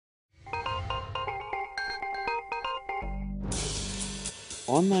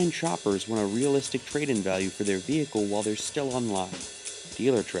Online shoppers want a realistic trade-in value for their vehicle while they're still online.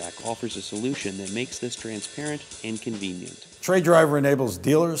 DealerTrack offers a solution that makes this transparent and convenient. TradeDriver enables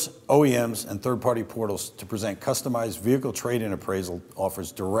dealers, OEMs, and third-party portals to present customized vehicle trade-in appraisal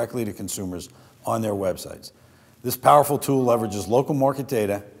offers directly to consumers on their websites. This powerful tool leverages local market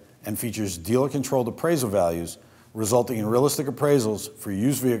data and features dealer-controlled appraisal values, resulting in realistic appraisals for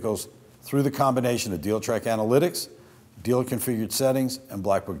used vehicles through the combination of DealerTrack analytics, dealer-configured settings, and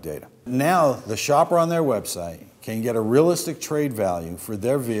Black Book data. Now, the shopper on their website can get a realistic trade value for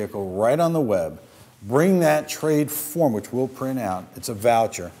their vehicle right on the web, bring that trade form, which we'll print out, it's a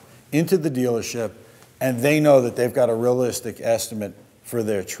voucher, into the dealership, and they know that they've got a realistic estimate for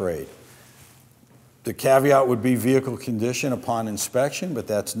their trade. The caveat would be vehicle condition upon inspection, but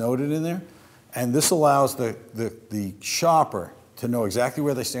that's noted in there. And this allows the shopper to know exactly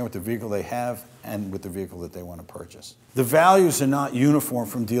where they stand with the vehicle they have and with the vehicle that they want to purchase. The values are not uniform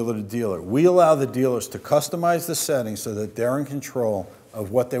from dealer to dealer. We allow the dealers to customize the settings so that they're in control of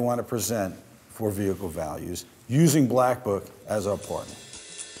what they want to present for vehicle values using Black Book as our partner.